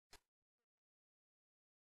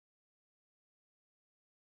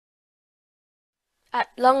At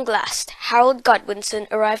long last, Harold Godwinson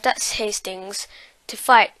arrived at Hastings to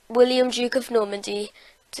fight William, Duke of Normandy,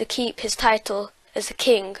 to keep his title as the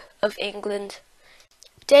King of England.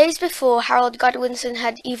 Days before Harold Godwinson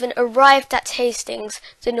had even arrived at Hastings,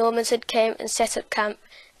 the Normans had come and set up camp.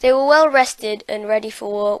 They were well rested and ready for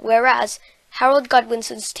war, whereas Harold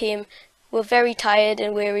Godwinson's team were very tired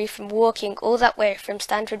and weary from walking all that way from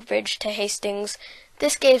Stamford Bridge to Hastings.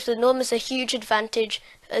 This gave the Normans a huge advantage,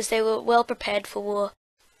 as they were well prepared for war.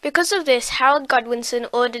 Because of this, Harold Godwinson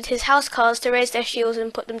ordered his housecarls to raise their shields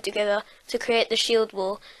and put them together to create the shield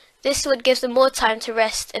wall. This would give them more time to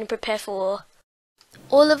rest and prepare for war.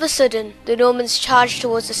 All of a sudden, the Normans charged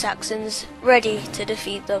towards the Saxons, ready to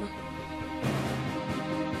defeat them.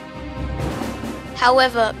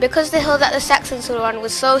 However, because the hill that the Saxons were on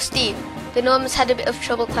was so steep, the Normans had a bit of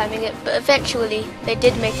trouble climbing it, but eventually they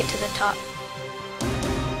did make it to the top.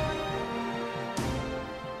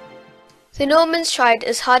 The Normans tried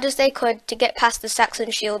as hard as they could to get past the Saxon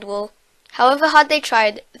shield wall. However hard they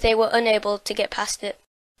tried, they were unable to get past it.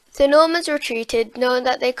 The Normans retreated, knowing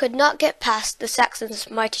that they could not get past the Saxons'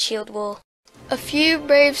 mighty shield wall. A few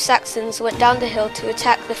brave Saxons went down the hill to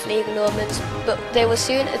attack the fleeing Normans, but they were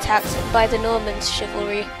soon attacked by the Normans'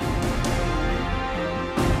 chivalry.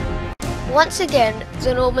 Once again,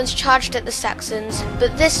 the Normans charged at the Saxons,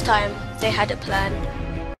 but this time they had a plan.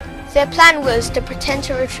 Their plan was to pretend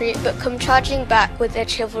to retreat but come charging back with their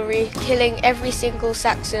chivalry, killing every single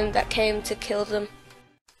Saxon that came to kill them.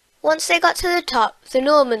 Once they got to the top, the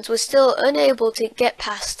Normans were still unable to get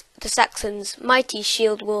past the Saxons' mighty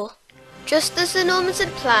shield wall. Just as the Normans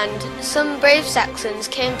had planned, some brave Saxons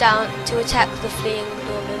came down to attack the fleeing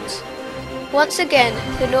Normans. Once again,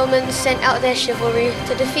 the Normans sent out their chivalry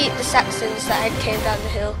to defeat the Saxons that had came down the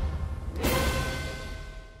hill.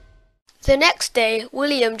 The next day,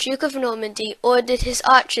 William, Duke of Normandy, ordered his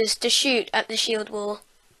archers to shoot at the shield wall.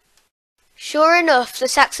 Sure enough, the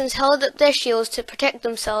Saxons held up their shields to protect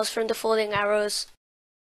themselves from the falling arrows.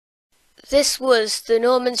 This was the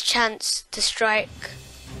Normans' chance to strike.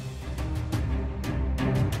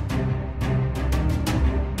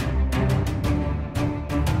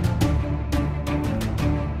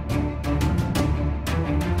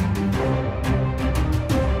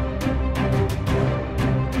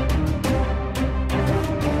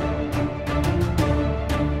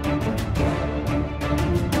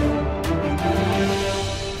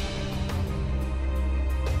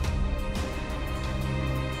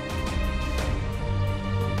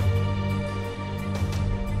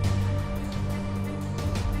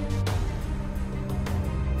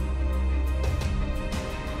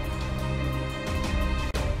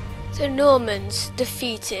 The Normans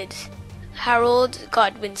defeated Harold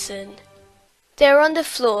Godwinson. There on the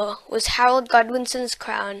floor was Harold Godwinson's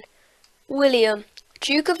crown. William,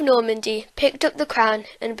 Duke of Normandy, picked up the crown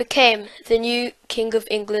and became the new King of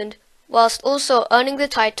England, whilst also earning the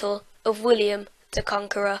title of William the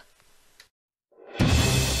Conqueror.